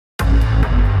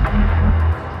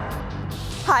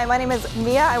Hi, my name is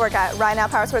Mia. I work at Right Now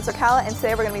Powersports Ocala, and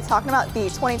today we're going to be talking about the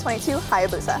 2022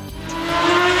 Hayabusa.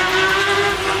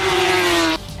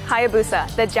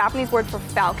 Hayabusa, the Japanese word for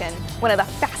falcon, one of the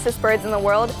fastest birds in the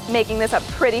world, making this a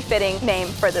pretty fitting name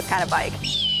for this kind of bike.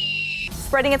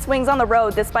 Spreading its wings on the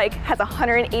road, this bike has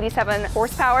 187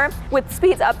 horsepower with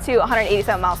speeds up to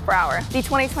 187 miles per hour. The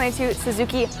 2022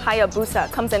 Suzuki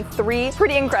Hayabusa comes in 3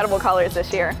 pretty incredible colors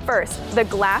this year. First, the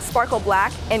glass sparkle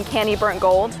black and candy burnt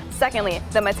gold. Secondly,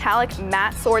 the metallic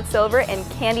matte sword silver and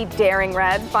candy daring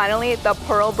red. Finally, the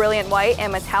pearl brilliant white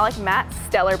and metallic matte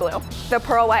stellar blue. The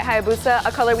pearl white Hayabusa,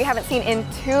 a color we haven't seen in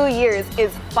 2 years,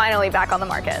 is finally back on the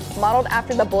market. Modeled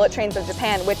after the bullet trains of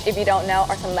Japan, which if you don't know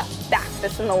are some of the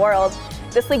fastest in the world,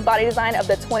 the sleek body design of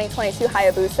the 2022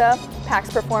 Hayabusa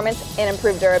packs performance and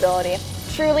improved durability.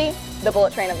 Truly the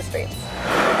bullet train of the streets.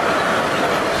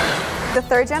 The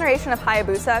 3rd generation of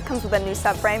Hayabusa comes with a new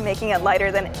subframe, making it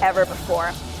lighter than ever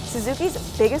before.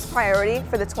 Suzuki's biggest priority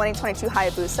for the 2022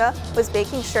 Hayabusa was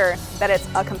making sure that it's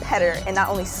a competitor in not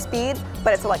only speed,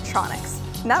 but its electronics.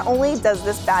 Not only does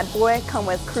this bad boy come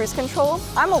with cruise control,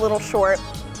 I'm a little short,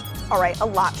 a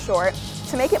lot short.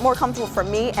 To make it more comfortable for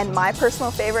me, and my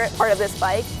personal favorite part of this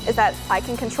bike is that I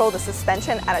can control the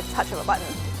suspension at a touch of a button.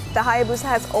 The Hayabusa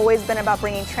has always been about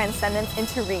bringing transcendence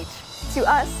into reach. To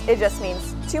us, it just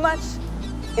means too much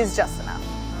is just enough.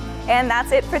 And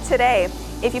that's it for today.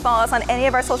 If you follow us on any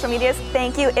of our social medias,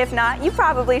 thank you. If not, you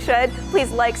probably should.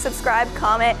 Please like, subscribe,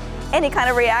 comment, any kind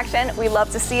of reaction. We love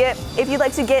to see it. If you'd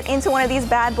like to get into one of these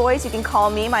bad boys, you can call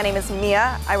me. My name is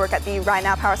Mia. I work at the Right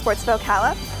Now Powersports of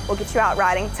Ocala. We'll get you out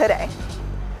riding today.